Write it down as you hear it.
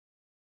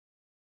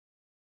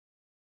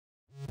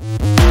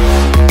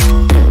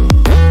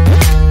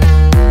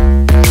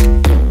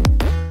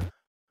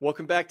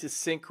Welcome back to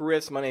Sync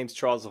Riffs. My name's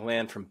Charles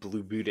Land from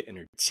Blue Buddha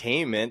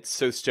Entertainment.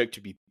 So stoked to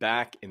be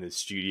back in the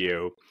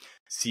studio,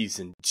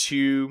 season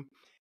 2.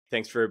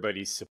 Thanks for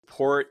everybody's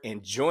support.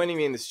 And joining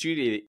me in the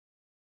studio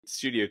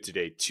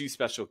today, 2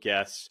 special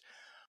guests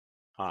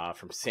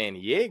from San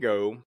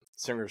Diego,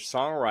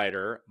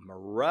 singer-songwriter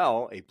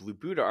Marelle, a Blue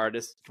Buddha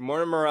artist. Good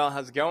morning, Morrell.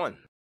 How's it going?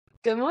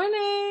 Good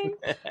morning.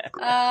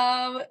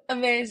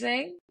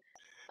 Amazing.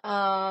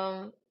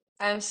 I'm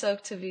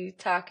stoked to be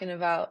talking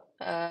about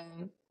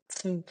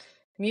some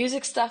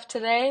music stuff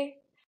today,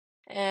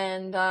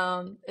 and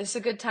it's a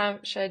good time.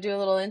 Should I do a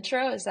little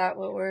intro? Is that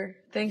what we're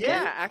thinking?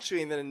 Yeah,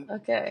 actually, and then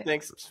Okay.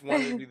 thanks. Just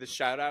wanted to do the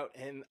shout out,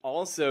 and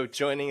also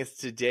joining us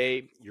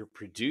today, your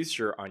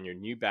producer on your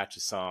new batch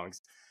of songs,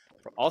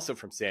 also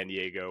from San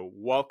Diego.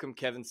 Welcome,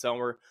 Kevin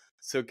Selmer.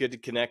 So good to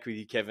connect with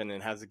you, Kevin.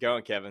 And how's it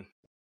going, Kevin?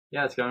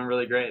 Yeah, it's going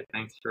really great.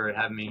 Thanks for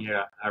having me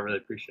here. I really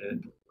appreciate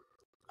it.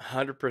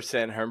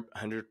 100%,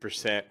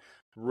 100%.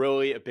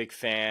 Really a big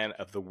fan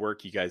of the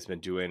work you guys have been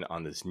doing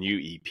on this new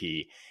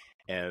EP.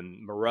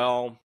 And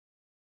Morrell,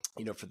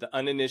 you know, for the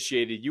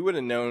uninitiated, you would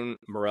have known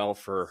Morrell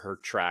for her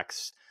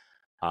tracks,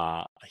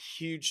 a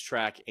huge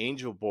track,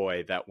 Angel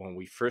Boy, that when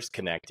we first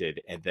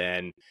connected, and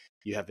then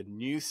you have a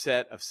new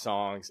set of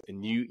songs, a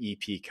new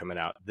EP coming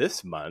out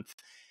this month.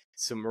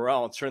 So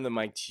Morrell, I'll turn the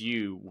mic to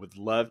you. Would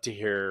love to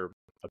hear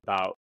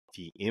about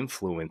the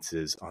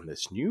influences on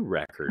this new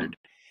record,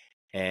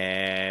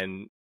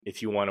 and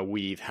if you want to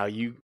weave how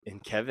you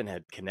and Kevin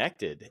had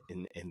connected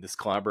in this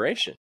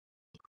collaboration.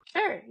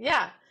 Sure,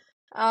 yeah.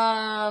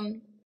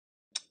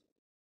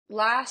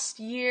 Last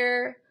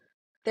year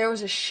there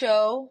was a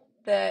show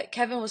that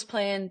Kevin was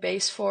playing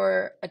bass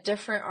for a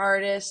different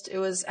artist. It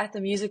was at the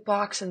Music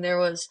Box, and there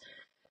was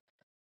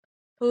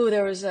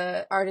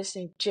a artist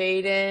named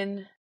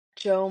Jaden,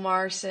 Joe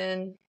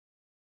Marson,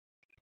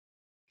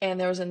 and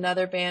there was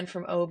another band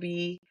from OB.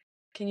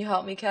 Can you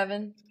help me,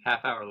 Kevin?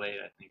 Half Hour Late,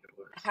 I think it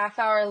was. Half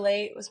Hour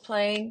Late was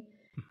playing.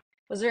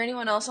 Was there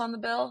anyone else on the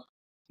bill?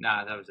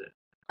 Nah, that was it.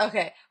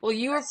 Okay. Well,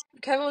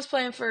 Kevin was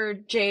playing for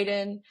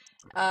Jaden,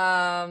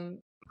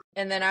 and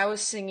then I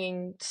was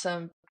singing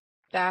some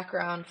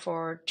background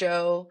for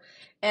Joe,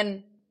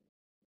 and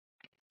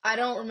I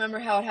don't remember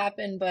how it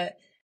happened, but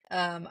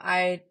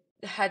I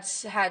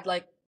had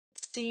like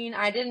seen.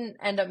 I didn't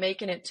end up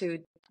making it to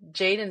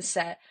Jaden's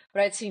set,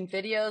 but I'd seen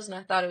videos and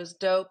I thought it was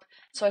dope.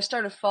 So I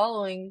started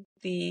following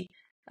the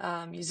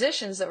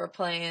musicians that were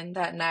playing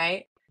that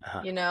night.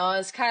 You know,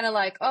 it's kind of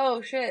like,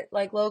 oh shit,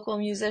 like local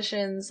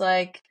musicians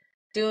like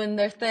doing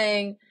their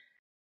thing.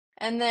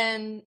 And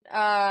then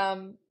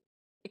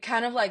it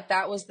kind of like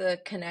that was the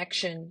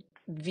connection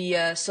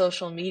via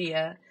social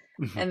media.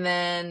 And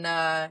then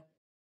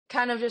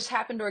kind of just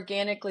happened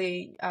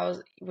organically.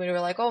 We were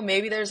like, oh,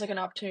 maybe there's like an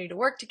opportunity to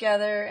work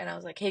together. And I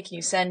was like, hey, can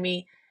you send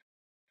me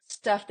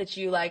stuff that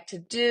you like to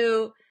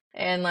do?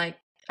 And like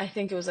I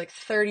think it was like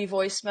 30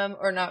 voice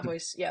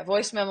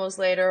memos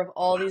later of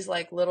all these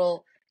like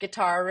little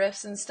guitar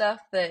riffs and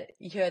stuff that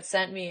you had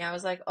sent me. I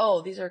was like,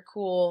 oh, these are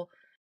cool.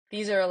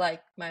 These are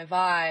like my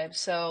vibe.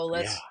 So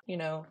let's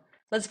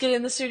get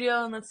in the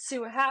studio and let's see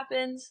what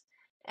happens.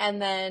 And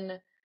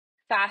then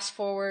fast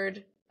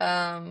forward,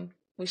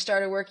 we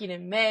started working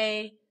in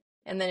May,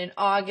 and then in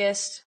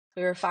August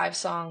we were 5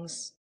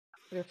 songs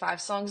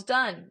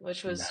done,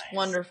 which was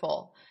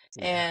wonderful.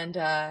 Yeah. And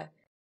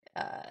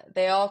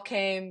they all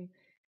came,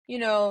 you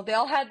know, they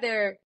all had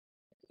their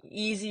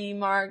easy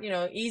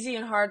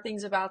and hard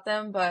things about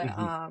them, but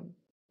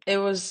it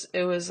was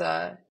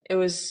a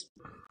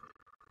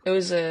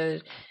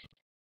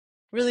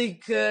really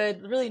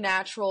good, really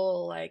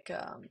natural like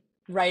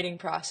writing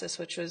process,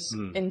 which was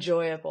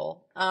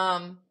enjoyable.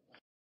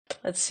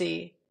 Let's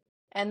see.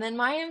 And then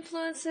my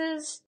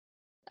influences,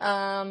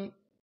 I'm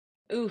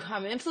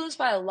influenced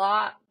by a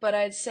lot, but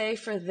I'd say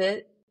for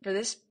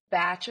this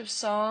batch of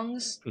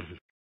songs,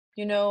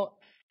 you know,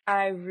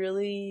 I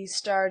really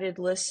started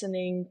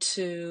listening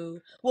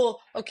to,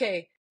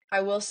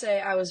 I will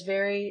say I was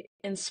very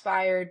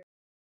inspired.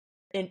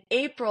 In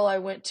April, I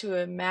went to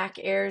a Mac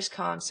Ayres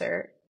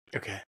concert.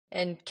 Okay.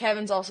 And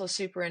Kevin's also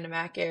super into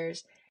Mac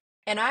Ayres.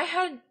 And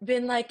I've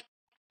been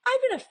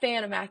a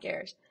fan of Mac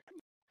Ayres.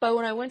 But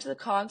when I went to the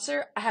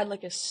concert, I had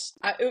like it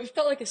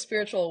felt like a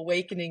spiritual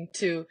awakening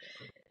to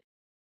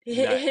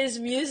his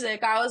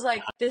music. I was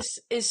like,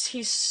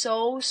 he's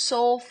so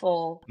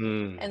soulful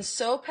and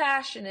so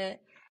passionate,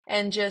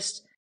 and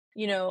just,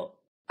 you know,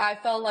 I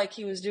felt like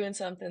he was doing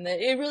something that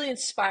it really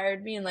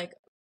inspired me and like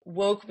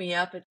woke me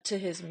up to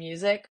his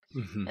music.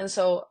 And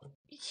so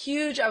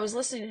I was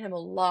listening to him a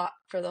lot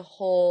for the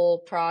whole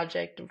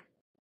project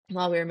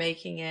while we were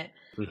making it.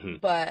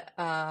 But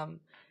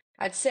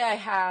I'd say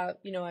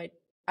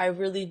I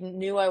really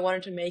knew I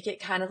wanted to make it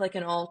kind of like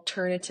an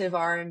alternative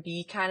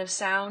R&B kind of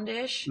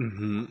sound-ish,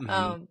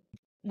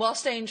 while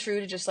staying true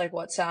to just like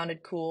what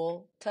sounded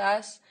cool to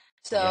us.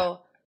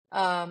 So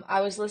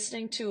I was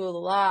listening to a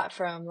lot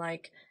from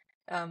like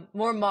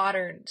more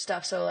modern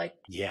stuff. So like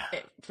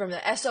from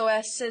the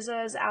SOS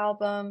SZA's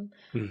album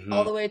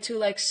all the way to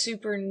like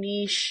super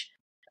niche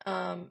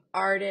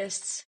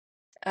artists.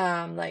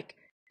 like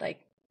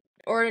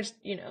or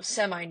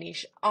semi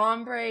niche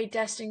Ombre,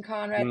 Destin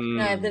Conrad,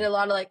 and I did a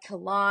lot of like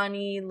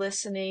Kalani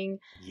listening.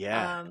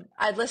 Yeah.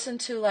 I'd listen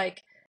to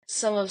like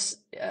some of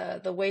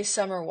the way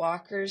Summer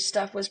Walker's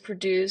stuff was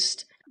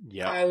produced.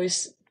 Yep. I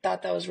always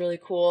thought that was really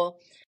cool.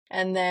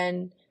 And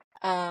then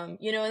and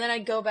then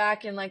I'd go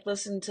back and like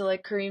listen to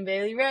like Kareem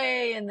Bailey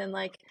Rae and then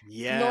like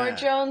Nora Yeah.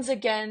 Jones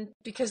again,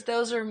 because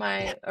those are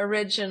my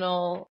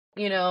original,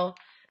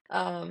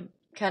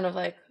 kind of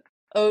like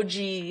OG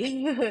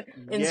Yeah.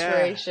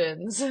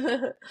 inspirations.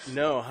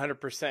 No,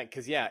 100%.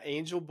 Because, yeah,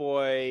 Angel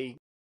Boy,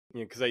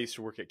 because I used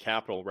to work at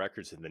Capitol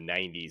Records in the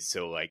 90s.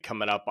 So, like,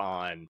 coming up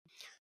on,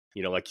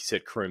 like you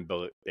said, Kareem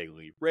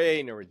Bailey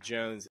Rae, Nora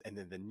Jones, and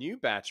then the new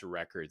batch of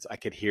records, I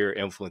could hear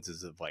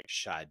influences of, like,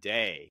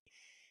 Sade.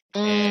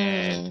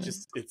 And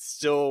just, it's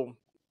still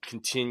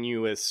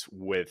continuous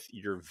with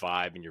your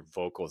vibe and your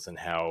vocals and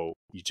how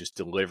you just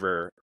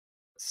deliver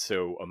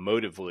so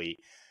emotively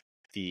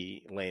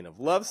the lane of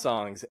love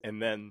songs.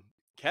 And then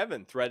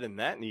Kevin threading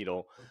that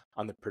needle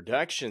on the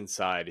production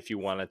side, if you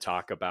want to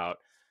talk about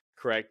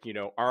correct,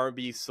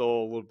 R&B,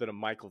 soul, a little bit of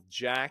Michael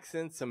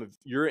Jackson, some of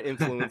your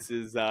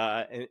influences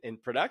in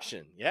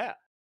production. Yeah.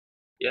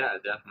 Yeah,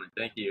 definitely.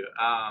 Thank you.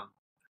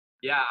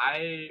 Yeah,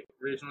 I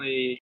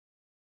originally,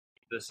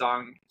 the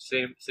song,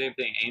 same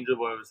thing. Angel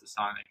Boy was the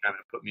song that kind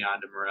of put me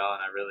onto Morrell,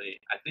 and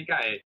I think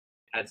I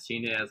had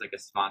seen it as like a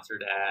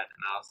sponsored ad,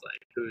 and I was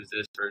like, who is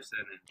this person?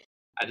 And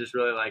I just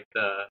really liked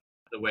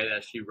the way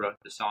that she wrote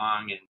the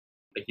song, and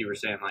like you were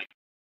saying, like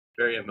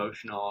very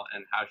emotional,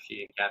 and how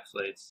she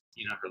encapsulates,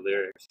 her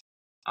lyrics.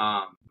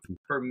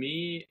 For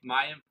me,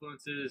 my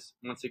influences,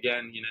 once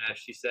again, as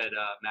she said,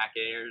 Mac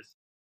Ayres,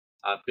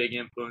 a big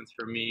influence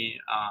for me.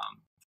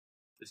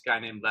 This guy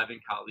named Levin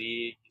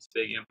Kali, he's a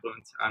big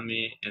influence on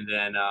me. And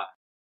then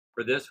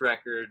for this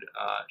record,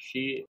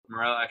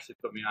 Morelle actually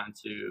put me on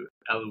to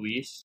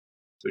Eloise,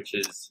 which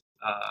is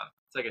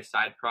it's like a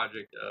side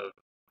project of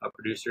a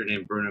producer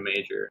named Bruno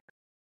Major.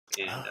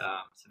 And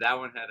so that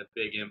one had a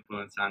big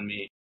influence on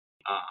me.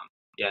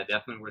 Yeah,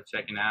 definitely worth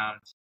checking out. I'm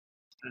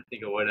trying to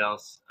think of what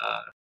else.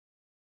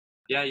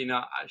 Yeah,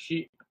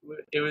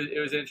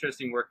 it was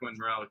interesting working with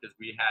Morelle because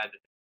we had,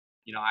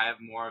 I have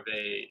more of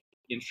a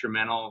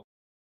instrumental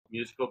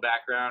musical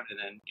background, and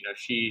then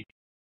she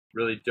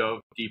really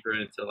dove deeper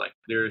into like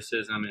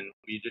lyricism, and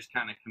we just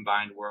kind of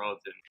combined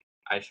worlds, and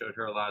I showed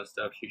her a lot of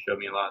stuff, she showed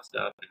me a lot of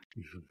stuff,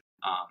 and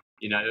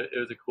it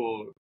was a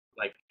cool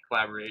like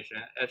collaboration.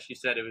 As she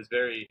said, it was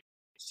very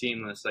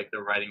seamless, like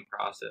the writing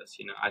process.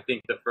 I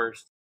think the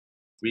first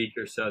week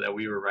or so that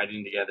we were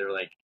writing together,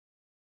 like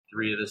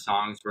 3 of the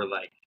songs were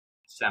like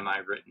semi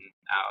written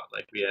out,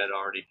 like we had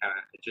already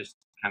it just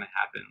kind of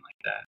happened like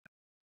that.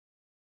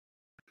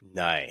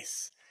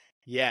 Nice.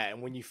 Yeah,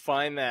 and when you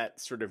find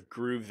that sort of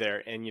groove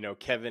there, and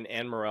Kevin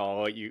and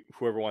Morelle,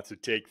 whoever wants to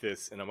take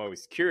this, and I'm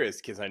always curious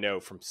because I know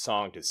from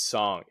song to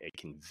song it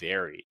can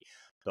vary.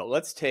 But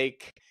let's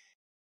take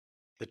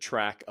the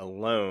track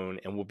Alone,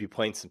 and we'll be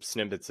playing some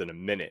snippets in a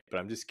minute. But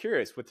I'm just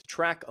curious, with the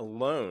track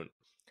Alone,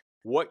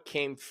 what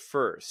came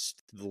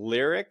first, the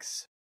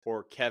lyrics,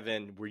 or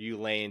Kevin, were you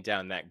laying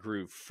down that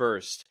groove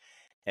first,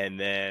 and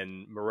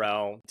then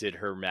Morelle did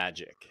her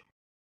magic?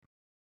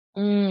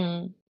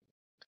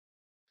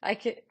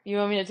 You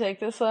want me to take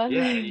this one?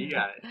 Yeah, you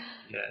got it.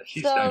 Yeah,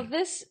 she's done.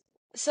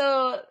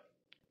 So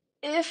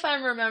if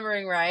I'm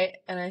remembering right,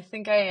 and I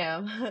think I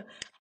am,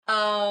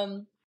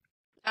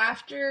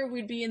 after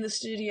we'd be in the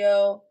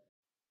studio,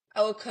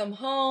 I would come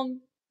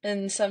home,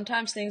 and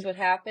sometimes things would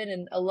happen,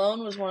 and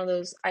Alone was one of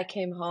those. I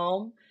came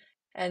home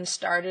and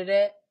started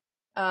it,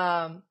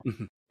 and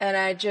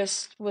I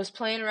just was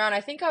playing around.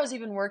 I think I was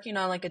even working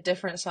on like a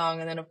different song,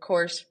 and then of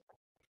course,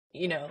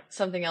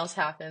 something else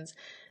happens.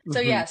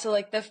 So yeah, so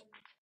like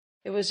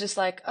it was just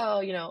like, oh,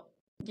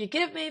 you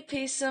give me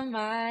peace of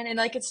mind. And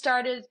like it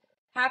started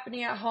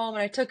happening at home,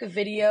 and I took a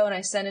video and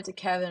I sent it to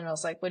Kevin, and I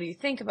was like, what do you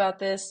think about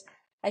this?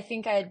 I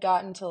think I had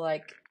gotten to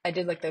like, I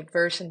did like the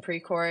verse and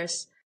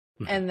pre-chorus,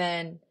 and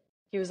then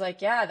he was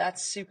like, yeah,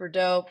 that's super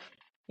dope.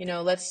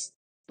 Let's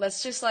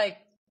just like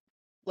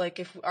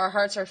if our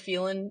hearts are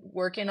feeling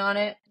working on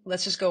it,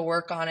 let's just go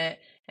work on it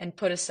and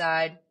put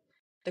aside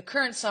the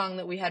current song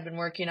that we had been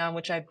working on,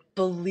 which I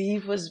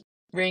believe was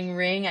Ring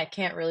Ring. I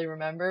can't really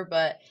remember,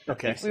 but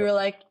Okay. we were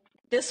like,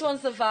 this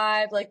one's the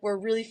vibe. Like, we're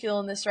really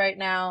feeling this right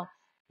now.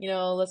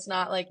 Let's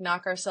not like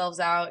knock ourselves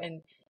out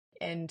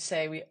and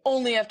say we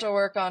only have to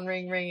work on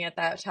Ring Ring at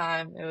that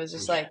time. It was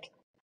just like,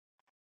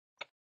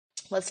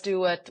 let's do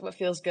what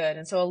feels good.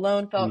 And so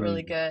Alone felt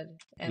really good.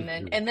 And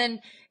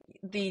then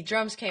the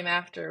drums came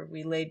after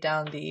we laid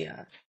down the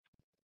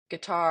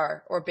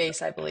guitar or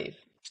bass, I believe.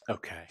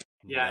 Okay.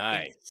 Yeah,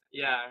 Nice.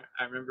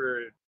 I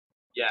remember.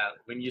 Yeah,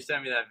 when you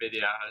sent me that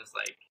video, I was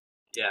like,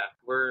 yeah,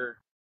 we're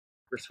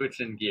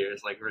switching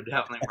gears. Like, we're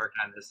definitely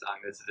working on this song.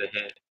 This is a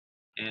hit.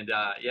 And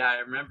yeah, I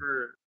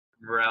remember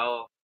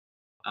Morelle.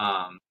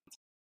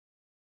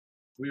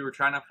 We were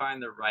trying to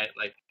find the right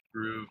like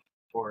groove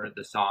for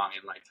the song,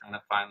 and like trying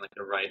to find like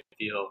the right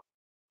feel.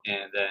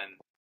 And then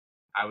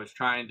I was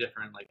trying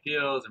different like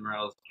feels, and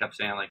Morrell kept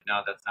saying like,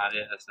 no, that's not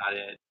it.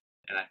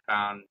 And I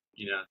found,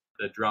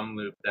 the drum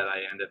loop that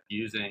I end up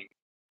using,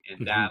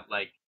 and that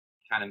like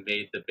kind of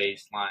made the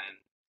bass line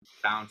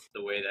bounce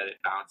the way that it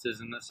bounces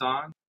in the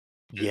song.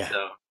 And Yeah.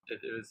 so it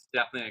was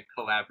definitely a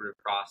collaborative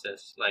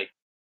process, like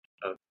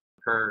of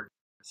her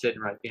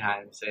sitting right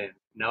behind me saying,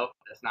 nope,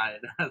 that's not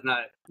it, that's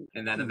not it.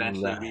 And then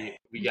eventually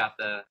we got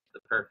the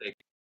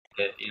perfect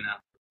hit,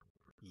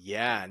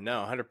 Yeah,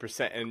 no,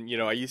 100%. And,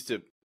 I used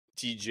to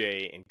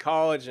DJ in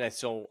college, and I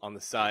still on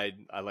the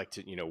side, I like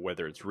to,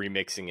 whether it's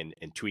remixing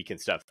and tweaking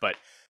stuff, but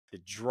the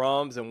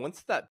drums, and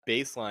once that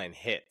bass line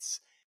hits,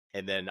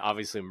 and then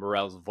obviously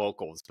Morel's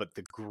vocals, but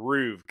the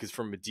groove, because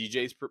from a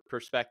DJ's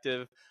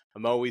perspective,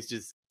 I'm always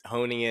just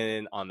honing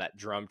in on that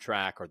drum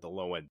track or the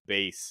low end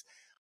bass.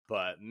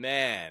 But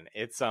man,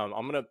 it's I'm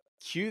gonna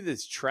cue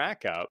this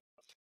track up,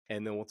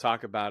 and then we'll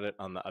talk about it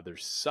on the other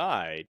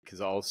side,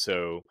 because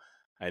also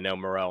I know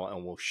Morrell,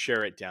 and we'll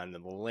share it down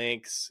in the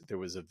links. There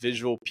was a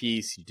visual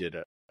piece. You did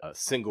a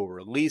single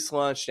release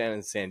launch down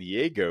in San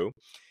Diego.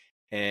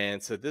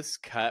 And so this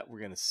cut, we're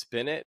going to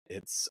spin it.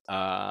 It's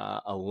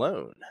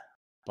Alone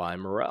by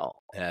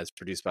Morrell, as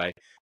produced by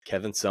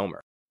Kevin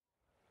Selmer.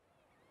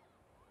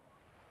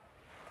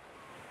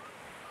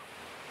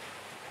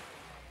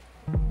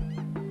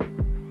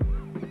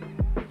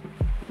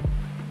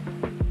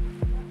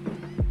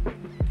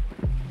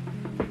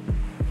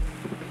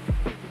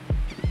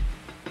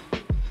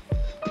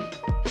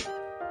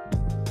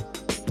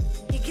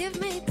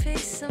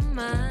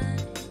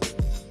 Mind,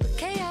 but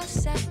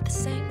chaos at the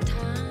same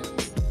time.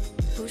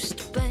 Who's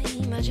to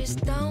blame? I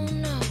just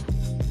don't know.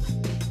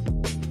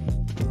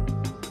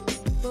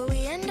 But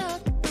we end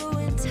up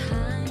doing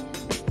time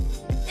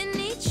in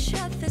each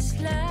other's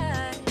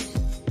lives.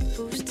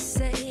 Who's to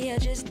say? I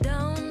just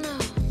don't know.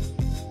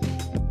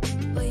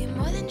 Well, you're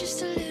more than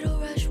just a little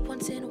rush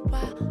once in a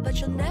while, but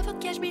you'll never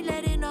catch me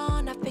letting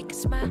on. I fake a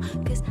smile,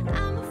 'cause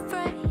I'm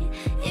afraid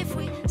if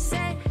we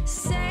set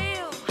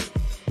sail,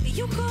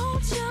 you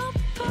gon' jump.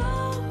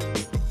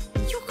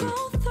 You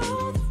go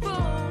through the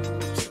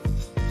ropes.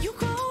 You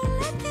gon'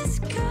 let this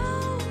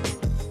go.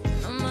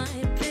 I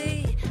might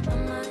be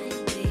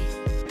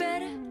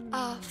better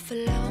off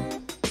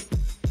alone.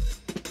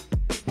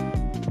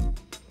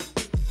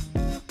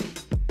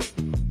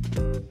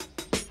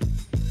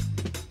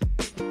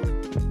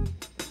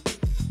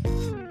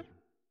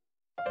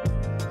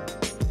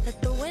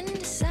 Let the wind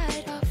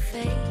decide our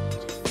fate,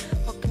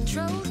 or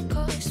control the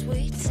course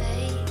we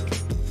take.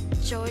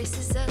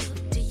 Choices up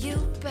to you,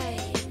 babe.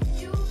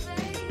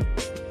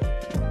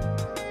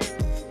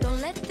 Don't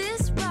let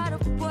this ride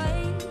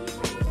away,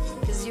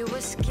 'cause you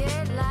were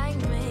scared like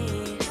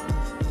me.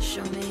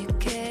 Show me you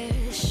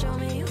care, show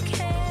me you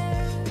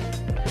care.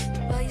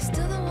 Well, you're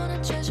still the one I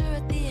treasure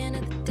at the end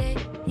of the day.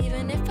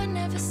 Even if I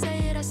never say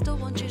it, I still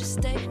want you to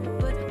stay.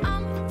 But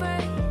I'm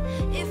afraid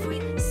if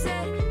we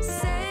set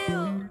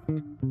sail,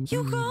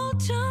 you gon'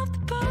 jump the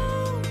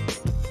boat.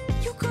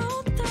 You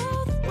go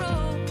through the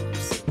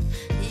ropes.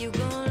 You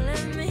gon'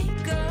 let me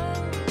go.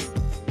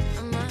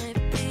 I might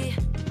be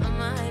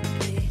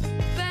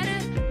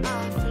better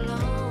off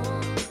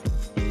alone,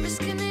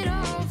 risking it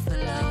all for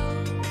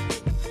love,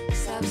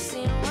 'cause I've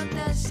seen what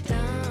that's done.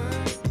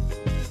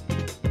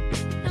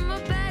 Am I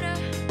better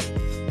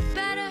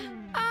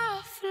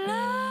off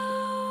alone?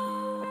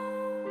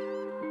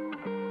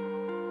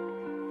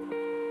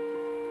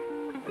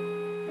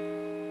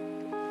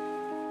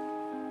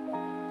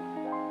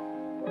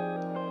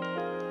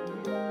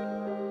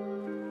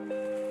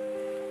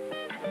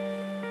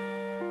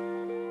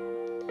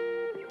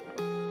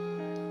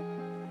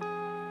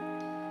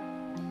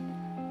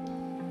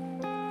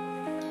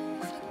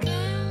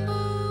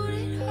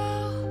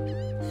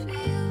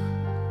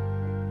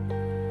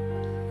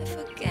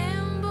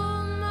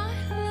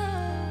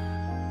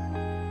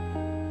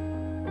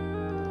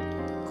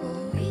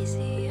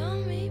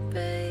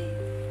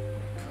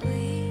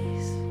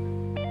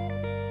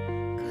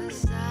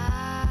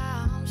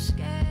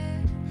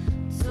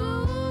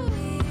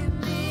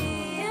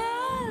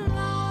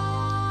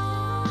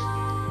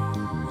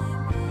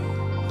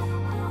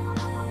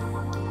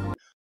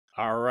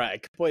 All right, I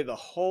could play the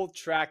whole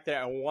track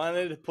there. I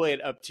wanted to play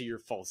it up to your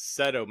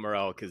falsetto,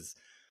 Morrell, because,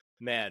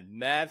 man,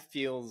 mad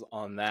feels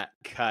on that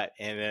cut.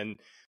 And then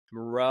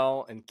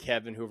Morrell and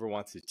Kevin, whoever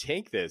wants to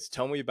take this,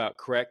 tell me about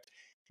Correct.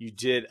 You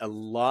did a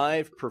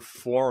live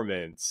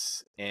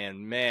performance,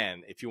 and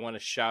man, if you want to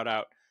shout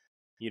out,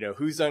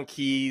 who's on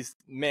keys,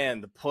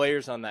 man, the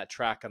players on that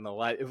track on the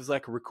live, it was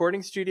like a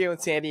recording studio in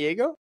San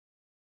Diego.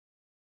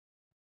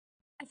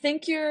 I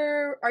think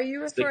are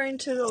you referring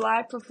to the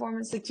live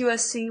performance, the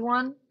QSC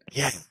one?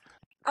 Yes.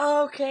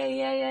 Okay,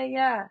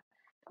 yeah.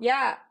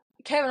 Yeah,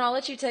 Kevin, I'll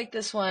let you take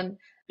this one.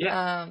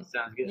 Yeah,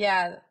 sounds good.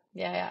 Yeah.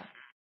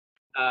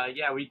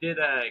 Yeah, we did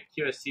a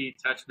QSC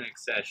touch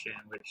mix session,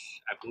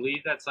 which I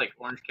believe that's like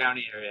Orange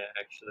County area,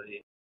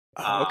 actually.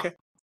 Okay.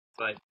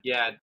 But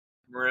yeah,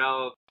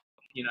 Morrell,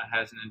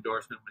 has an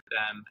endorsement with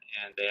them,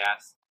 and they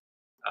asked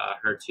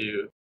her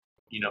to,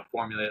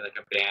 formulate like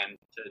a band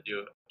to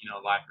do,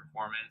 live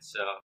performance.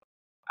 So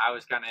I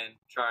was kind of in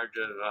charge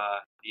of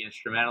the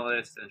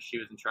instrumentalist, and she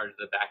was in charge of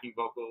the backing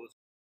vocals.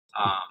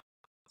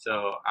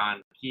 So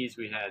on keys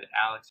we had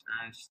Alex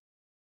Ernst,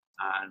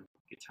 on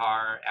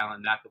guitar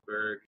Alan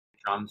Knuckleberg,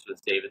 drums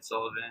was David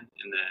Sullivan,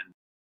 and then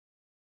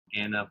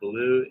Anna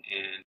Ballou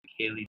and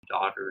Kaylee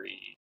Daughtery,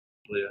 I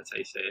believe that's how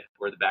you say it,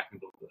 were the backing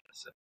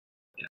vocalists. So,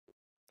 yeah.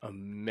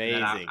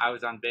 Amazing. I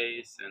was on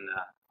bass, and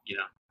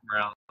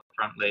Morelle,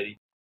 front lady.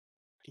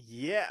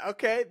 Yeah,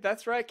 okay,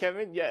 that's right,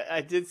 Kevin. Yeah,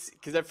 I did,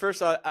 because at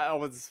first I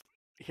was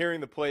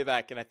hearing the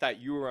playback and I thought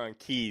you were on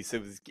keys.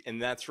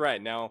 And that's right.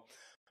 Now,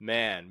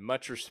 man,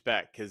 much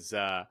respect, because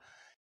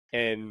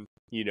and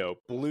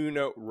Blue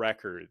Note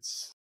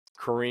Records,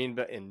 Corinne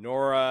and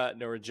Nora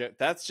Jones.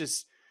 That's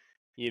just,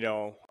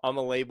 I'm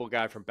a label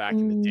guy from back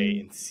in the day,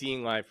 and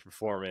seeing live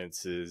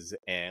performances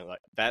and like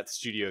that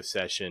studio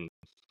session.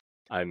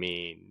 I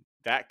mean,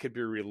 that could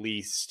be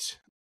released.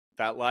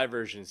 That live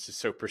version is just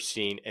so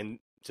pristine. And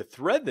to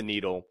thread the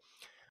needle,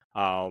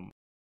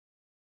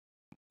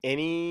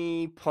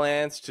 any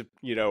plans to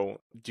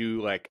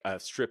do like a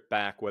strip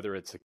back, whether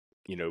it's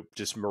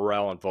just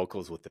Morelle on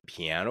vocals with the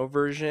piano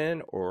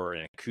version or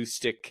an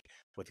acoustic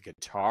with a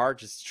guitar,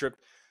 just strip,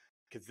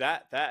 because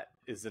that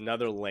is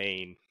another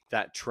lane.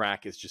 That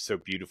track is just so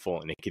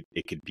beautiful, and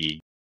it could be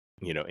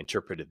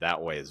interpreted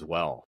that way as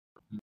well.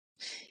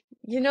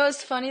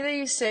 It's funny that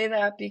you say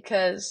that,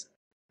 because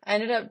I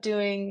ended up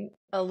doing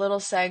a little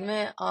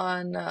segment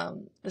on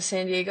the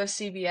San Diego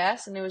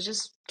CBS, and it was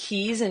just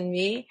keys and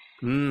me.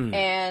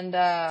 And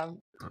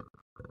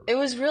it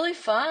was really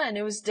fun.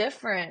 It was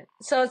different.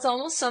 So it's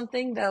almost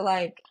something that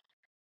like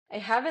I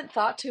haven't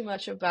thought too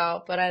much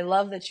about, but I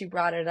love that you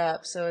brought it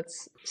up. So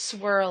it's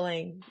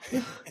swirling.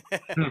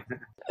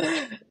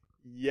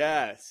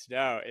 Yes.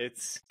 No,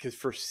 it's because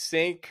for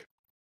sync,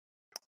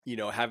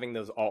 having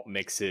those alt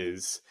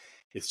mixes,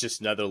 it's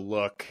just another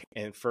look.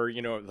 And for,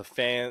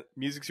 the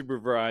music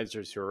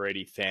supervisors who are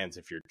already fans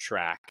of your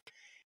track,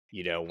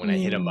 when I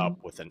hit them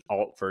up with an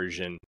alt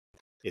version,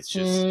 it's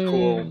just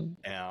cool.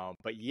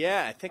 But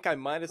yeah, I think I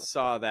might have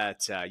saw that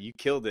you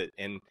killed it.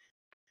 And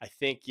I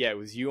think, it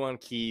was you on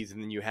keys,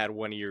 and then you had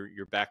one of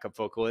your backup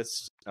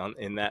vocalists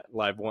in that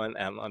live one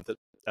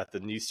at the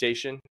news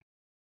station.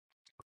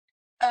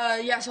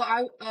 Yeah, so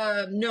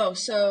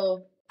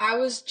so I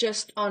was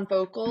just on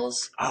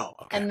vocals. Oh,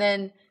 okay. And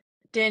then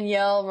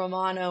Danielle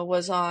Romano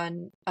was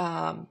on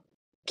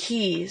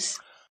keys.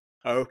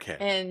 Okay.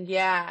 And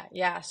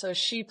yeah, so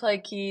she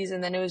played keys,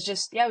 and then it was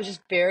just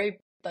very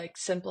like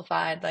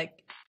simplified,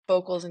 like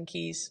vocals and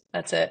keys.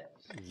 That's it.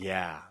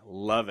 Yeah,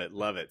 love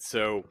it.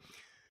 So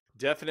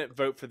definite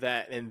vote for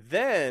that. And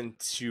then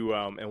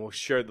and we'll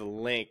share the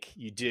link,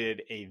 you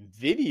did a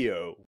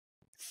video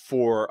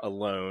for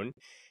Alone.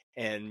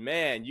 And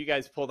man, you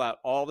guys pulled out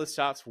all the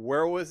stops.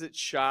 Where was it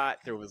shot?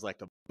 There was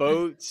like a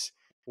boat.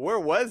 Where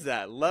was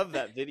that? Love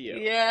that video.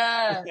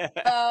 Yeah.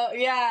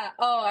 Yeah.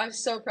 Oh, I'm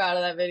so proud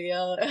of that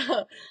video.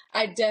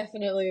 I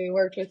definitely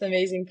worked with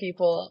amazing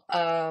people.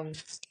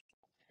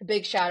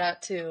 Big shout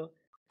out to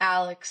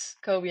Alex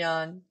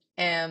Cobian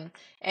and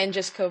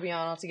just Cobian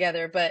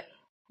altogether. But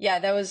yeah,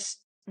 that was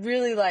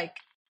really like,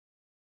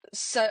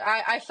 so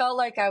I felt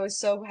like I was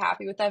so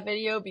happy with that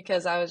video,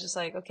 because I was just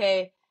like,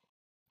 okay,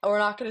 we're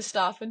not going to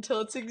stop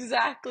until it's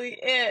exactly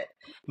it.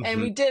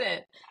 And we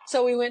didn't.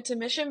 So we went to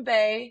Mission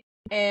Bay,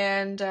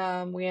 and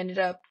we ended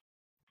up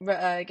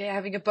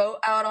having a boat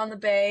out on the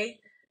bay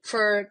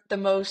for the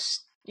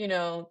most,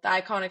 the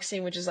iconic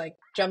scene, which is like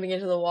jumping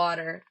into the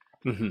water.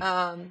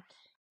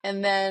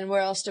 And then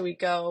where else do we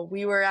go?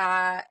 We were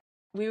at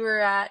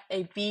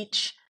a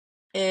beach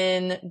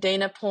in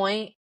Dana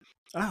Point.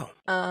 Oh.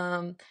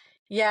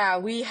 Yeah,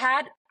 we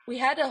had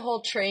a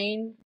whole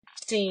train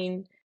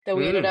scene that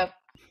we ended up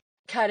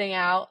cutting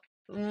out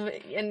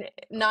and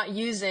not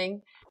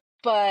using,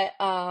 but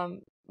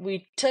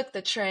we took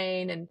the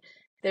train, and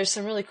there's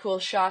some really cool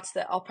shots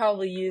that I'll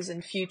probably use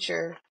in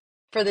future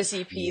for this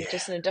EP,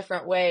 just in a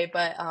different way.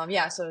 But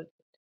yeah, so,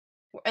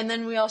 and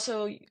then we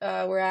also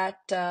were at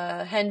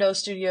Hendo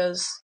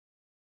Studios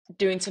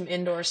doing some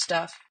indoor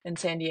stuff in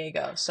San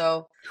Diego.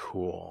 So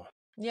cool.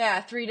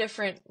 Yeah, 3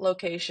 different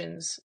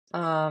locations.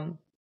 Yeah.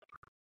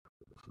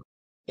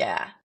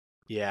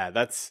 Yeah,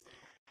 that's,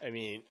 I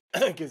mean,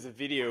 because the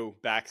video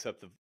backs up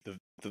the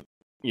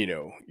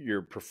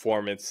your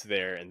performance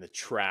there and the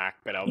track.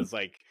 But I was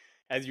like,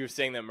 as you were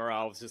saying that,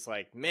 Morale, was just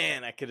like,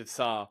 man, I could have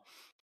saw,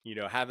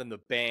 having the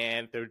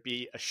band, there would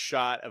be a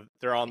shot of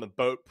they're on the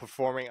boat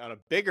performing on a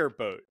bigger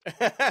boat.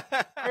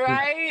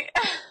 Right?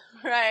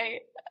 Right.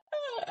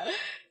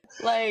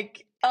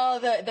 Like, oh,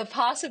 the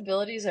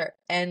possibilities are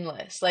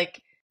endless.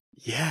 Like,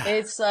 yeah,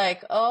 it's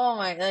like, oh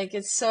my, like,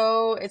 it's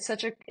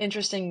such an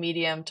interesting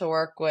medium to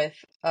work with,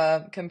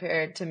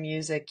 compared to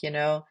music,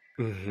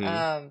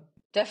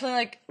 definitely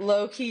like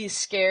low key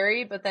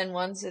scary, but then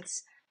once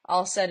it's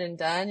all said and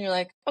done, you're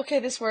like, okay,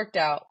 this worked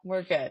out.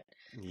 We're good.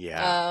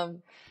 Yeah.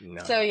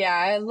 So yeah,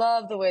 I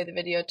love the way the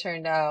video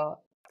turned out.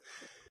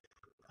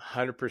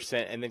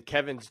 100%. And then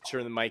Kevin, to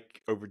turn the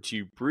mic over to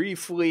you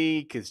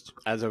briefly, because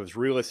as I was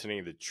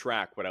re-listening to the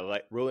track, what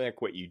I really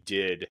like what you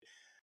did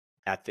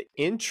at the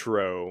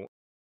intro,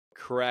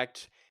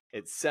 correct?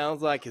 It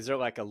sounds like, is there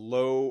like a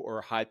low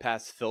or high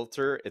pass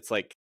filter? It's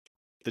like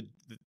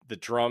the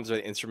drums or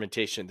the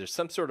instrumentation. There's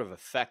some sort of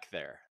effect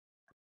there.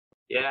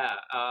 Yeah,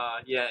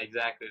 yeah,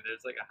 exactly.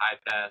 There's like a high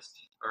pass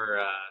or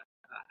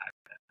high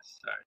pass,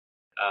 sorry,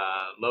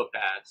 low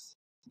pass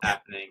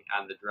happening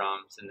on the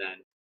drums, and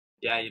then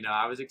yeah, you know,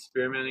 I was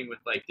experimenting with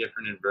like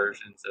different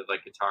inversions of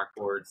like guitar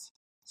chords.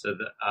 So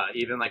the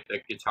even like the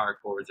guitar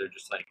chords are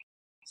just like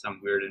some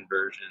weird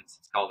inversions.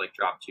 It's called like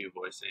drop two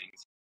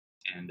voicings,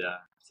 and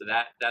so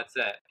that's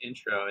that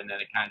intro, and then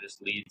it kind of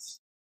just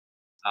leads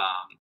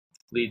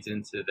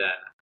into the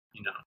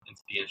into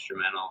the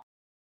instrumental.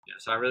 You know,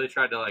 so I really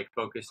tried to like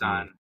focus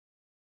on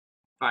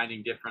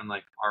finding different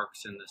like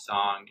arcs in the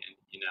song, and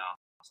you know,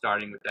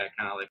 starting with that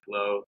kind of like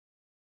low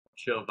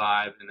chill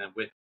vibe, and then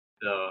with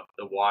the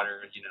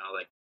water, you know,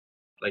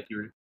 like you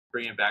were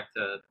bringing back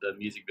to the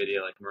music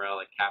video, like Morrell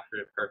like captured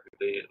it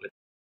perfectly with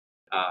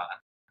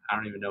I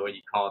don't even know what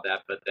you call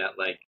that, but that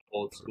like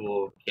old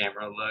school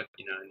camera look,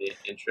 you know, in the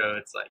intro,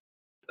 it's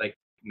like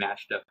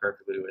matched up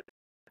perfectly with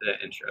the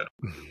intro.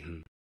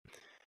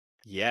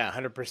 Yeah,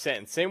 100%.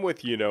 And same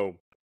with, you know,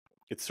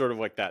 it's sort of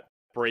like that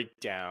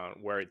breakdown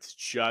where it's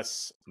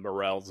just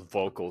Morell's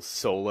vocals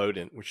soloed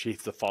and when she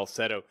hits the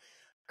falsetto,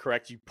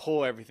 correct? You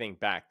pull everything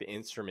back, the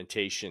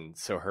instrumentation,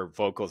 so her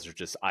vocals are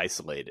just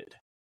isolated.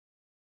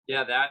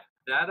 Yeah,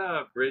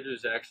 that bridge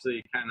was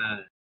actually kind of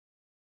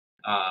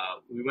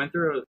we went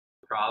through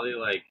probably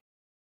like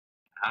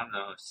I don't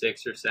know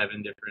 6 or 7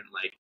 different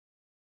like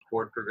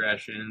chord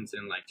progressions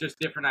and like just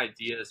different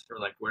ideas for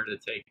like where to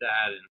take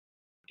that, and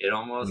it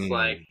almost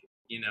like,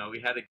 you know,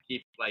 we had to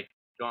keep like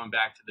going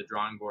back to the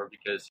drawing board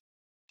because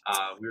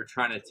we were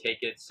trying to take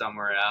it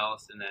somewhere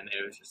else, and then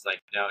it was just like,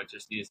 no, it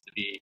just needs to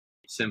be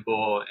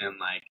simple and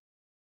like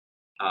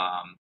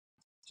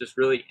just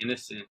really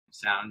innocent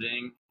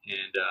sounding,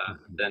 and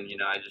then, you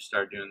know, I just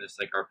started doing this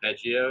like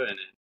arpeggio, and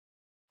it,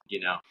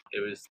 you know, it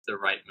was the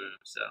right move.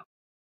 So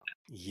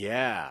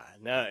Yeah,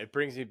 no, it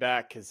brings me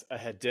back because I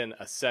had done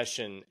a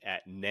session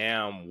at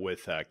NAMM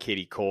with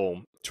Katie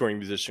Cole, touring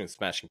musician with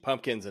Smashing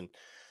Pumpkins and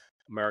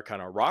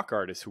Americana rock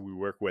artist who we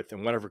work with.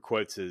 And one of her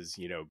quotes is,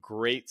 you know,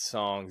 great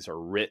songs are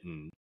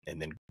written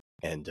and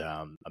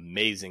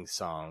amazing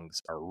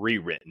songs are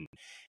rewritten.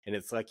 And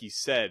it's like you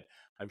said,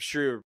 I'm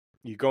sure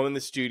you go in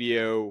the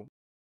studio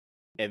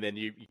and then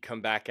you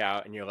come back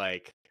out and you're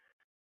like,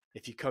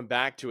 if you come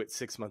back to it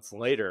 6 months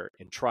later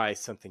and try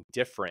something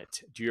different,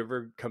 do you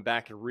ever come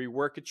back and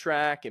rework a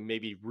track and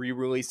maybe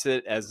re-release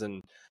it as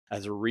a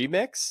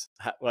remix?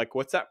 Like,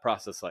 what's that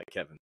process like,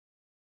 Kevin?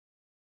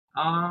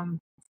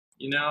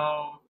 you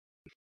know,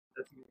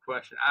 that's a good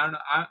question. I don't know.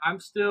 I'm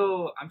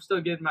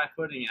still getting my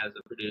footing as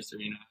a producer.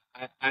 You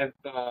know, I've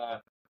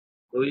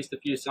released a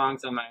few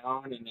songs on my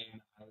own, and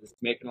then I was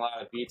making a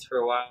lot of beats for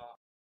a while.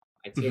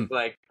 I took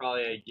like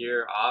probably a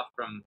year off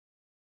from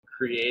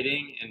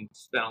creating and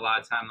spent a lot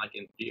of time like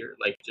in theory,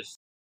 like just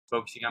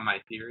focusing on my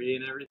theory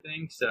and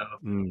everything. So,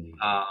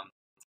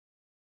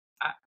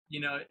 you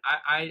know,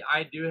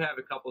 I do have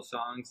a couple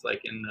songs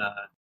like in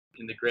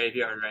the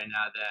graveyard right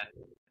now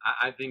that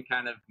I've been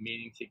kind of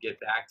meaning to get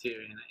back to,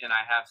 and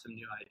I have some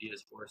new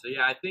ideas for. So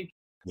yeah, I think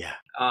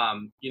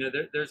you know,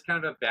 there's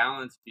kind of a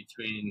balance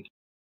between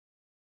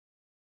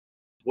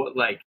what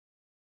like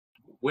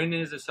when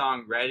is a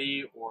song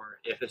ready, or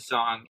if a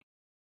song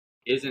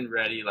isn't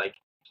ready, like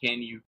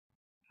can you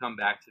come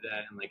back to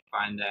that and like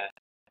find that.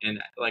 And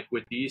like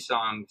with these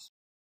songs,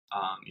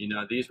 you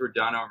know, these were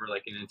done over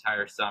like an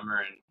entire summer,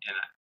 and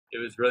it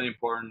was really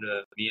important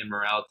to me and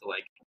Morrell to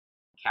like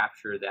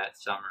capture that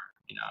summer,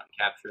 you know,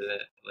 capture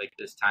that like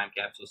this time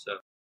capsule. So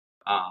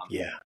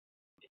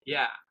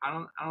yeah,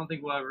 I don't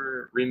think we'll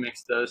ever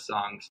remix those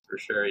songs for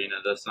sure. You know,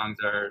 those songs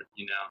are,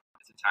 you know,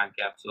 it's a time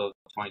capsule of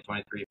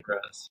 2023 for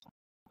us.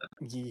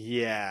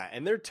 Yeah,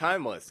 and they're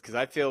timeless because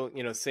I feel,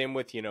 you know, same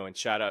with, you know, and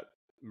shout out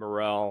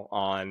Morrell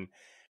on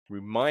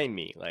Remind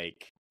Me,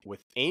 like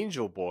with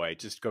Angel Boy,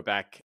 just go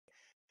back.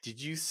 Did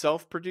you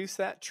self-produce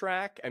that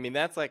track? I mean,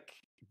 that's like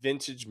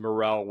vintage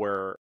Morrell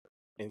where,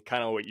 and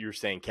kind of what you were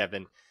saying,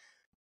 Kevin,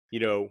 you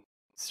know,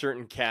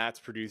 certain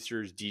cats,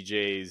 producers,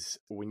 DJs,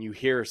 when you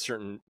hear a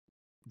certain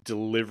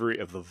delivery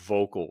of the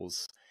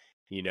vocals,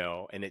 you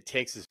know, and it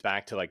takes us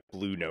back to like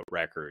Blue Note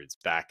records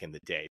back in the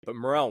day. But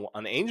Morrell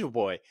on Angel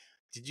Boy,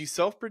 did you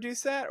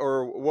self-produce that,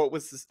 or what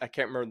was this? I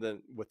can't remember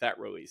with that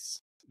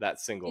release, that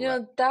single. You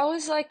know, that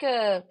was like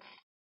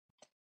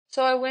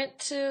so I went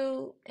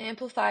to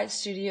Amplified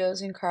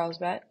Studios in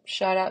Carlsbad.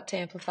 Shout out to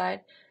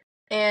Amplified.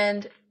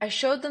 And I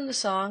showed them the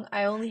song.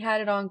 I only had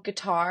it on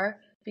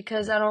guitar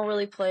because I don't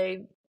really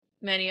play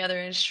many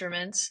other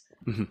instruments.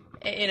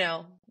 You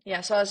know, yeah,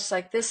 so I was just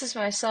like, this is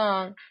my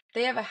song.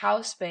 They have a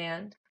house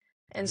band.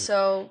 And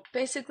so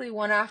basically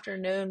one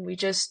afternoon we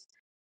just,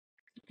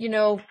 you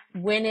know,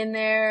 went in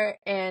there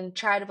and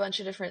tried a bunch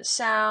of different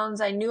sounds.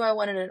 I knew I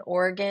wanted an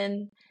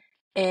organ,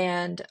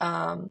 and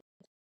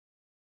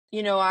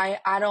you know,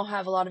 I don't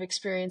have a lot of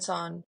experience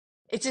on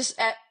it's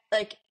just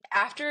like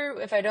after,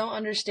 if I don't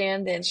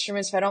understand the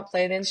instruments, if I don't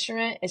play the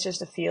instrument, it's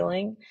just a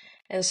feeling.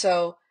 And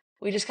so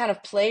we just kind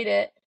of played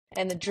it,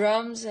 and the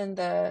drums and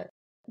the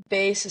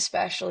bass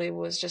especially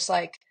was just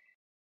like,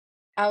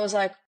 I was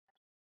like,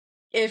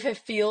 if it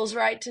feels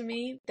right to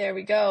me, there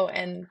we go.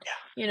 And,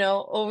 you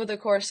know, over the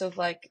course of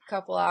like a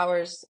couple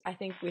hours, I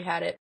think we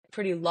had it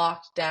pretty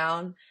locked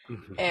down,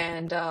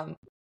 and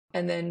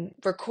then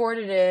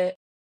recorded it.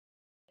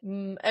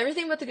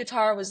 Everything but the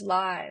guitar was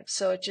live,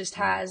 so it just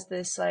has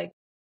this like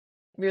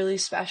really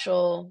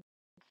special,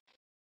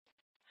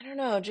 I don't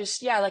know,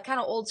 just like kind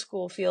of old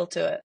school feel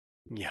to it.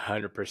 Yeah,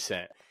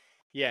 100%.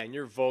 Yeah, and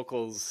your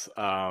vocals,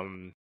 but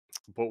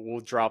we'll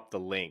drop the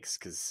links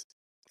because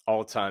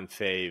all-time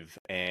fave.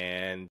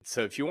 And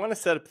so if you want to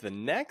set up the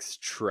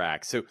next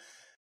track, so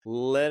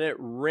Let It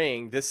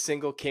Ring, this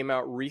single came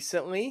out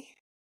recently.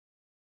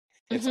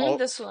 It's all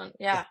this one,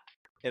 yeah.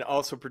 And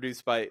also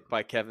produced by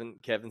Kevin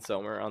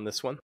Selmer on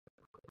this one.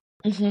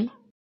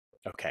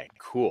 Okay,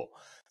 cool.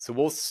 So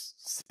we'll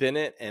spin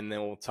it and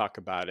then we'll talk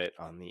about it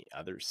on the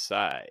other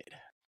side.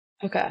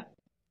 Okay.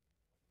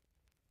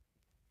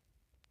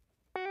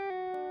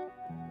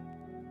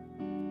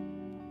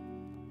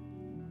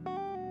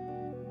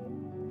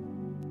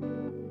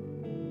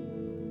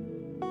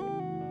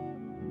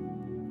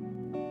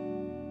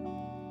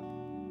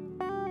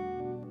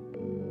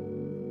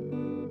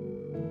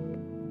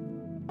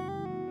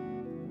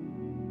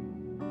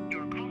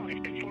 Your call has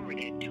been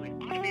forwarded to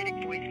an automatic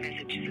voice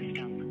message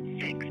system.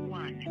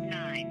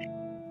 619.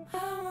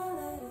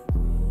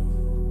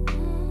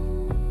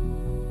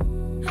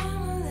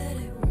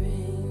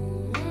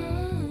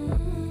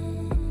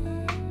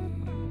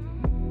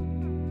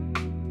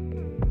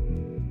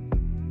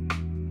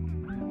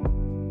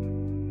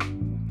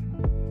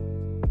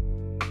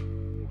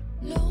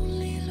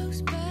 Lonely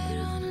looks bad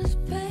on us,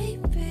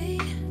 baby,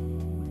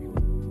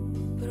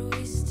 but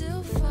we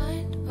still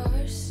find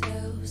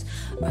ourselves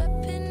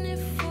repping it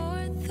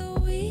for the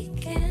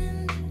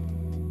weekend.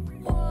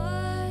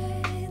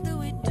 Why do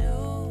we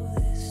do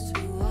this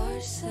to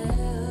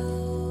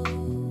ourselves?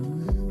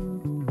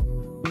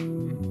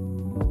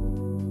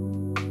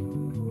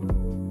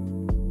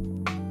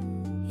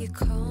 You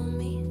call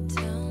me,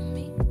 tell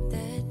me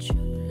that you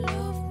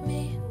love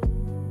me,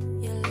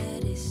 you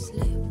let it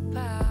slip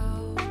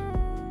out,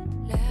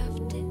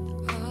 laughed it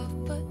off,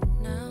 but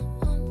now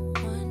I'm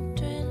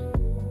wondering,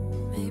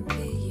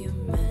 maybe you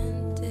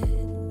meant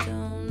it,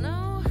 don't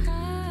know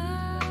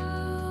how.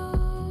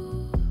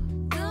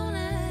 Don't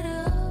add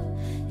up,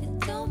 it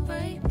don't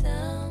break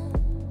down.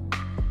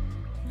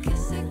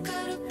 Guess I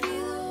gotta be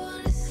the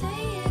one to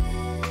say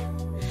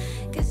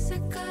it. Guess I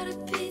gotta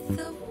be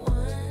the one.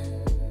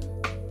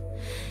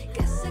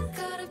 Guess I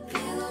gotta be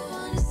the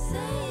one to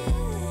say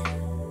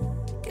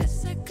it.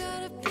 Guess I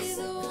gotta be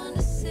the one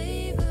to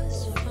save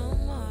us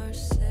from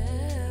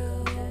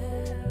ourselves.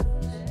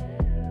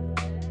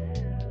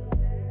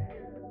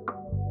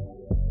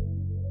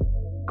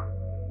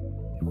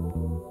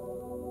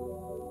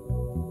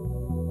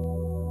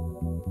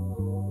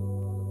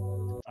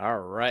 All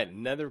right,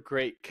 another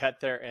great cut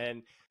there.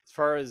 And as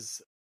far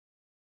as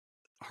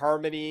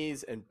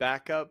harmonies and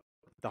backup,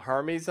 the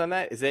harmonies on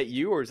that, is that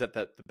you or is that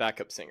the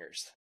backup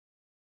singers?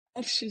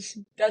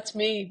 That's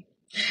me.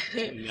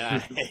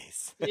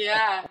 Nice.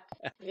 Yeah.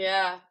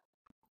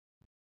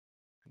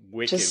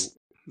 Wicked. Just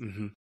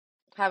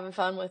having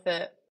fun with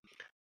it.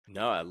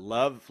 No, I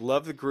love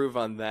the groove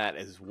on that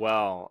as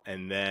well.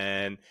 And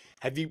then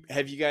have you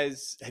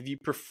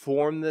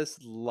performed this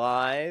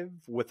live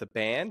with a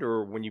band,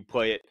 or when you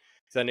play it?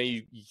 Because I know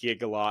you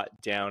gig a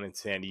lot down in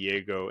San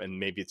Diego, and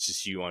maybe it's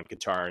just you on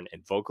guitar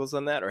and vocals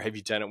on that, or have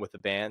you done it with a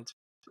band?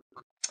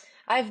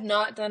 I've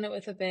not done it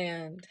with a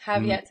band.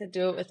 Have yet to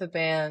do it with a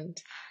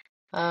band.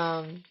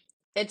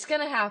 It's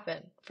gonna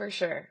happen for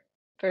sure.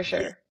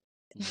 Yeah,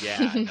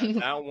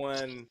 that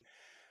one.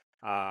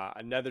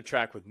 Another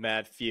track with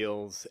Mad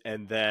Feels,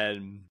 and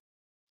then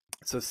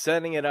so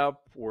setting it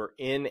up, we're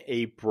in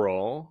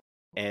April,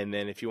 and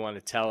then if you want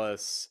to tell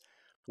us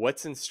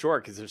what's in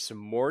store, because there's some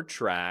more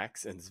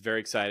tracks, and it's very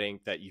exciting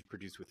that you've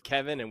produced with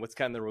Kevin, and what's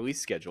kind of the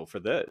release schedule for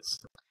this?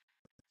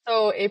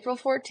 So April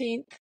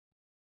 14th,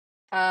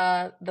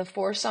 the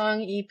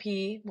 4-song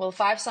EP, well,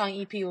 5-song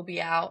EP will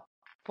be out.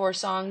 4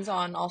 songs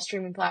on all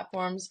streaming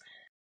platforms.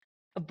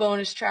 A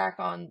bonus track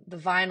on the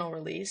vinyl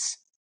release.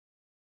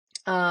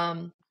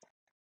 And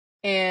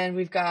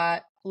we've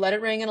got Let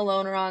It Ring and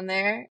Alone are on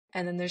there.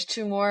 And then there's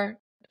 2 more,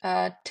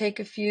 Take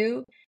a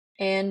Few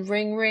and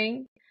Ring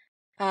Ring,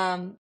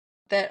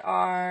 that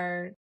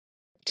are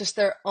just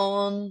their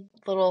own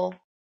little,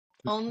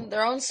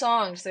 their own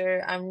songs.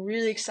 I'm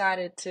really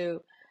excited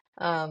to,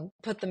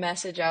 put the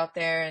message out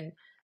there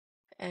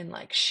and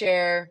like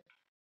share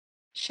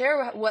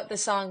what the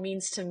song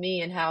means to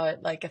me and how it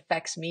like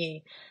affects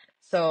me.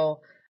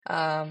 So,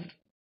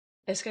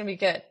 it's going to be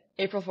good.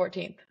 April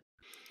 14th.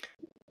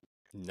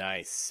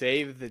 Nice.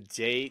 Save the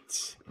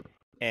date.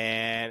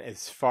 And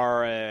as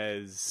far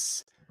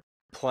as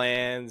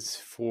plans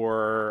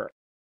for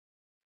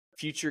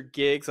future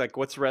gigs, like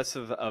what's the rest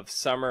of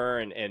summer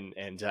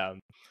and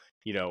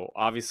you know,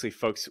 obviously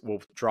folks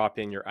will drop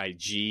in your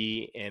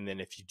IG, and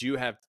then if you do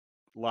have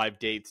live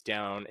dates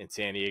down in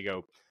San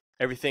Diego,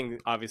 everything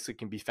obviously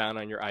can be found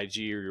on your IG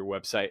or your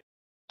website.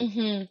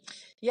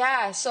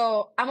 Yeah,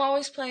 so I'm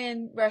always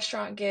playing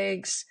restaurant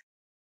gigs,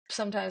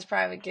 sometimes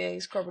private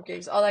gigs, corporate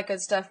gigs, all that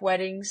good stuff,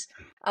 weddings.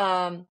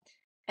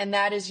 And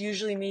that is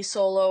usually me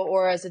solo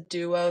or as a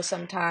duo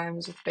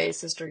sometimes with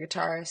bassist or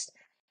guitarist.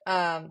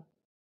 But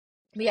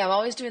yeah, I'm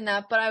always doing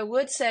that. But I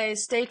would say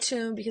stay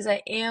tuned because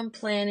I am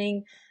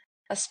planning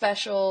a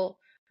special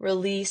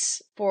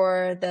release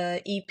for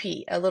the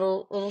EP, a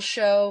little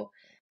show.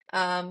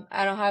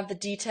 I don't have the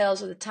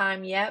details or the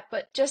time yet,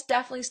 but just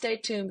definitely stay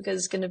tuned because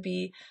it's going to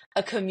be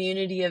a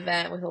community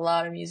event with a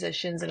lot of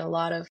musicians and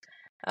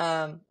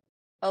um,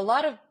 a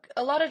lot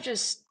of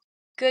just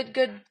good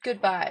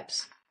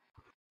vibes.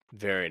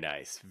 Very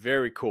nice.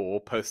 Very cool. We'll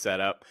post that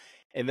up.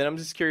 And then I'm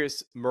just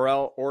curious,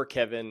 Morrell or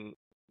Kevin,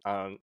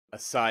 a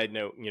side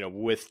note,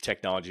 with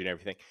technology and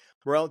everything.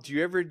 Morrell, do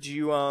you ever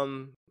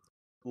do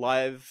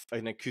live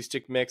an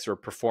acoustic mix or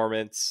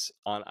performance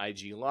on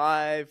IG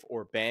Live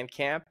or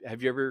Bandcamp?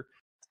 Have you ever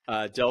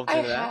delved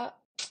into that?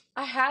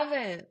 I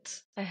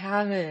haven't.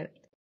 Maybe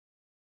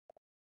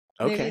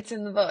Okay. it's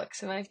in the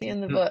books. It might be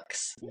in the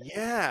books.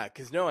 Yeah,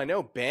 because I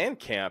know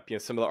Bandcamp,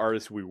 some of the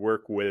artists we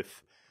work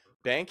with,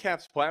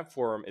 Bandcamp's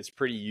platform is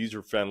pretty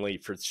user friendly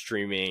for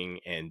streaming,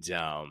 and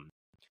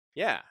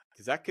yeah,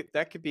 because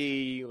that could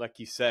be, like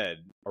you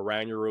said,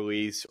 around your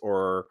release,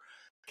 or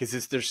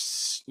because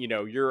there's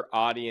your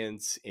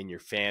audience and your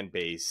fan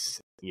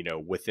base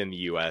within the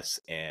US,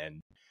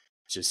 and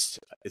it's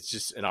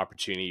just an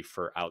opportunity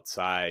for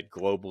outside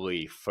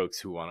globally folks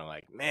who want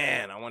to,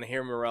 man, I want to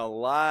hear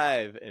Morrell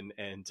live, and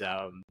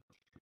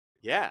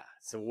yeah,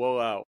 so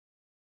we'll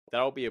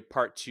that'll be a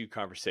part 2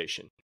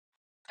 conversation.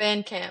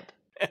 Bandcamp.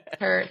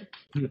 Heard.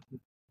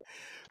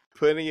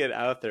 Putting it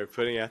out there.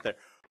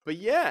 But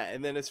yeah,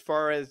 and then as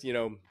far as,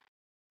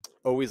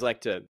 always like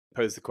to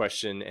pose the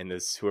question, and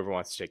this, whoever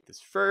wants to take this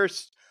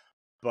first,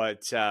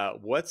 but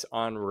what's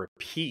on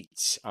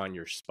repeat on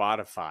your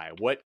Spotify?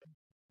 What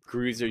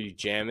grooves are you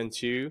jamming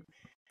to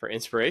for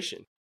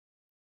inspiration?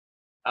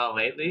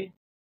 Lately?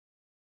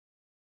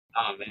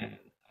 Oh, man.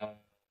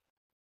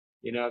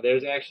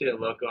 There's actually a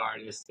local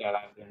artist that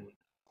I've been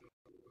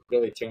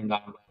really turned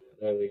on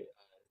by lately.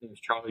 His name is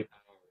Charlie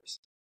Powers.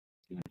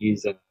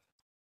 He's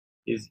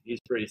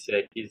pretty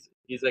sick.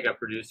 He's like a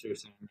producer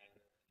songwriter.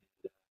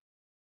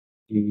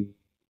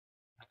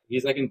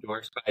 He's like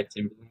endorsed by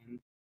Timberland.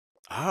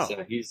 Oh,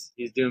 So he's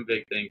doing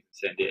big things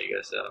in San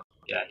Diego. So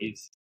yeah,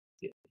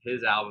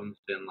 his album's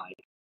been like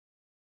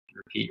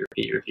repeat.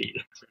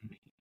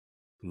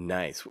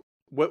 nice.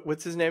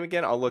 What's his name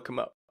again? I'll look him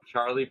up.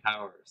 Charlie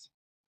Powers.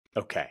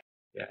 Okay.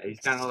 Yeah, he's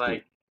kind of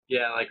like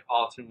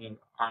alternative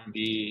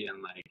R&B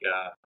and like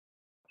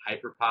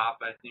hyper pop.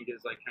 I think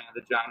is like kind of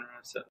the genre.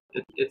 So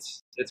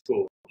it's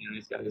cool.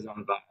 He's got his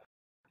own vibe.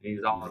 And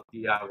he's all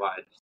DIY,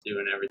 just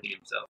doing everything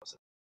himself. So.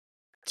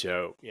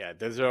 Dope. Yeah,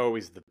 those are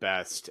always the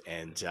best.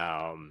 And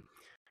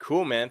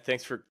cool, man.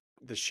 Thanks for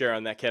the share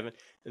on that, Kevin.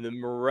 And the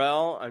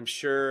Morrell, I'm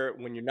sure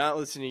when you're not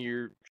listening to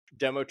your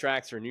demo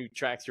tracks or new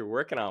tracks you're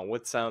working on,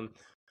 what's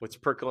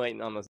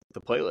percolating on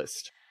the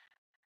playlist?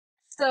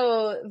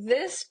 So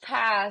this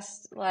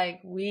past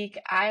week,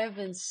 I have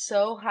been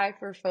so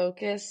hyper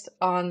focused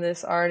on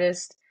this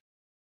artist,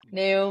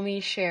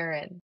 Naomi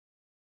Sharon.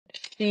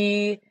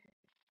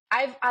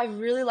 I've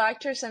really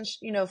liked her since,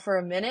 for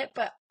a minute,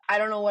 but I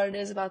don't know what it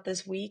is about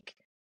this week.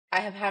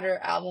 I have had her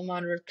album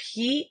on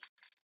repeat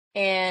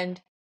and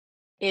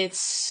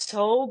it's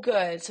so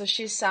good. So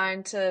she's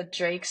signed to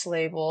Drake's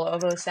label,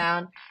 Ovo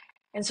Sound.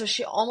 And so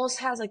she almost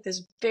has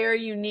this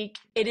very unique,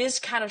 it is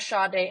kind of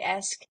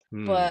Sade-esque,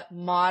 but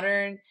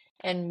modern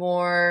and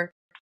more,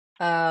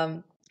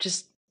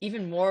 just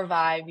even more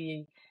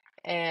vibey.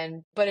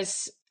 But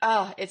it's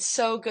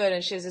so good.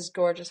 And she has this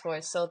gorgeous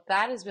voice. So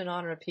that has been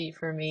on repeat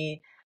for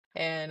me.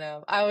 And,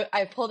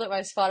 I pulled up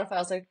my Spotify. I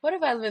was like, what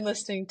have I been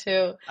listening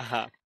to?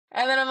 Uh-huh.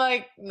 And then I'm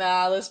like,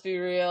 nah, let's be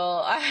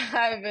real.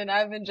 I've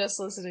been just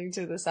listening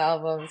to this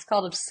album. It's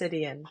called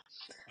Obsidian.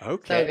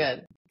 Okay. So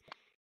good.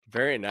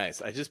 Very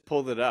nice. I just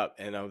pulled it up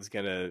and I'm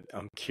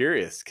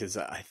curious because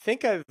I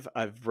think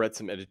I've read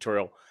some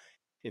editorial.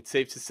 It's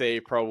safe to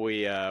say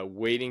probably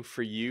Waiting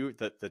for You,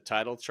 that the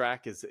title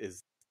track is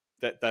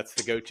that's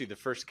the go-to, the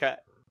first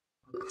cut.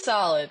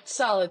 Solid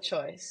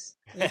choice.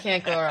 You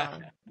can't go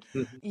wrong.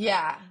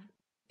 Yeah.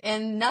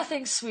 And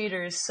Nothing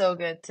Sweeter is so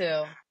good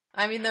too.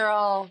 I mean, they're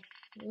all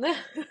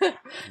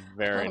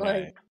very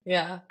nice.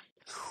 Yeah.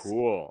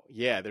 Cool.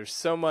 Yeah, there's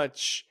so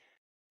much,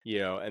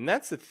 and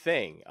that's the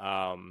thing.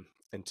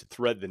 And to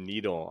thread the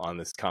needle on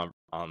this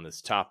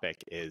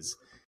topic is,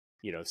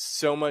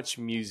 so much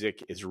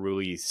music is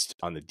released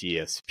on the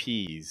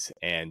DSPs,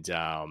 and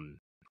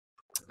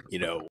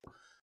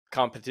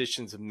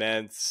competition's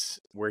immense.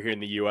 We're here in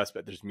the US,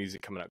 but there's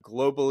music coming out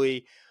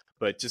globally.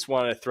 But just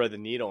wanted to thread the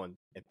needle and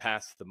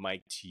pass the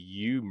mic to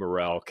you,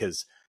 Morrell,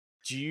 because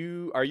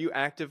are you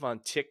active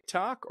on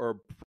TikTok or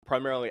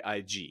primarily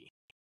IG?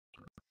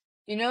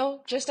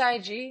 Just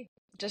IG.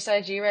 Just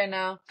IG right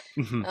now.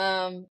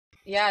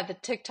 Yeah, the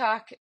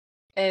TikTok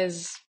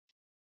is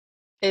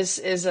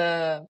is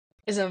a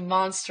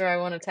monster I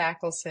want to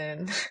tackle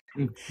soon.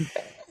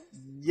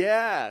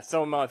 Yeah.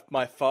 So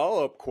my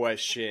follow-up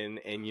question,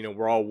 and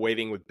we're all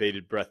waiting with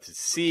bated breath to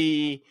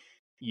see,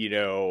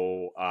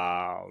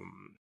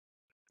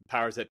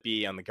 powers that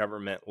be on the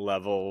government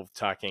level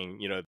talking,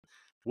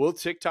 will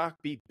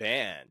TikTok be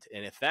banned?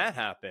 And if that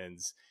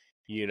happens,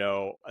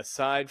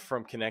 aside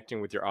from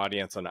connecting with your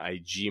audience on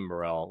IG,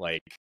 Morelle,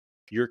 like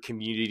your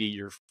community,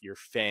 your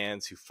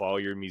fans who follow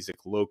your music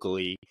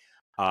locally,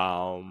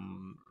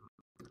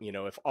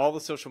 if all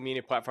the social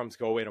media platforms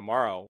go away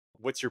tomorrow,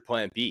 what's your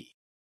plan B?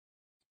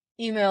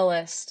 Email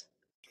list.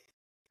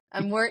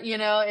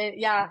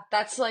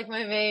 That's like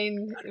my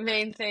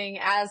main thing,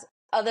 as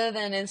other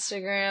than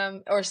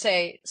Instagram, or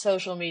say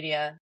social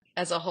media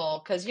as a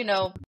whole, because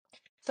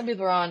some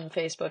people are on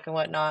Facebook and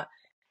whatnot.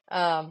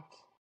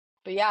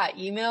 But yeah,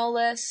 email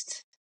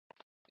list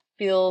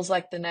feels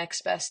like the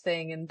next best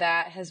thing, and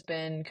that has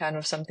been kind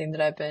of something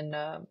that I've been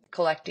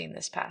collecting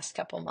this past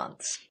couple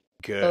months.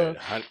 Good.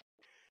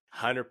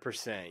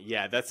 100%.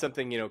 Yeah, that's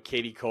something,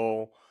 Katie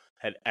Cole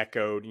had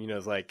echoed,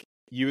 is like,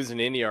 you as an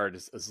indie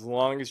artist, as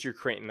long as you're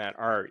creating that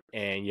art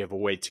and you have a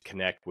way to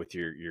connect with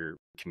your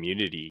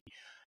community,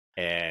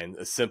 and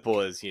as simple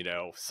as,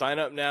 sign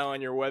up now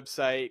on your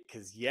website,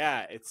 because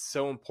it's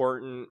so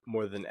important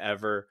more than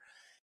ever.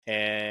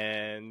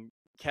 And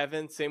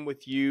Kevin, same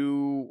with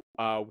you.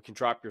 We can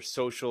drop your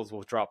socials.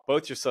 We'll drop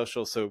both your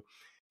socials. So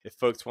if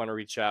folks want to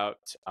reach out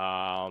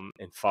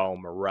and follow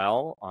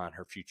Morelle on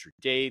her future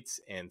dates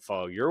and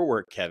follow your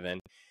work, Kevin.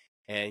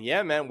 And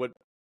yeah, man,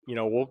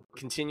 we'll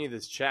continue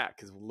this chat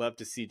because we'd love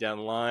to see down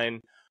the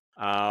line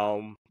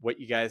what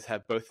you guys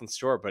have both in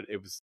store. But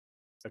it was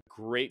a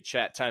great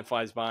chat. Time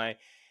flies by,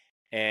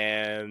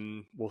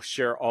 and we'll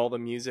share all the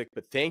music.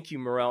 But thank you,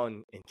 Morelle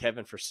and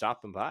Kevin, for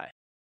stopping by.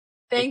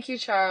 Thank you,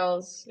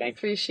 Charles. Thanks.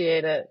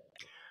 Appreciate it.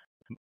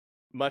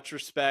 Much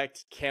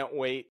respect. Can't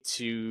wait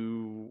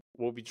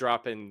we'll be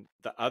dropping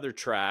the other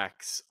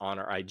tracks on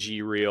our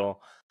IG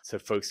reel so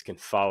folks can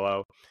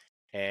follow.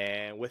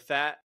 And with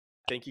that,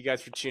 thank you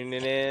guys for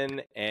tuning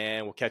in,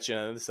 and we'll catch you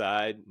on the other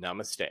side.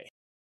 Namaste.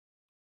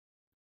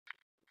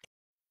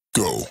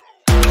 Go.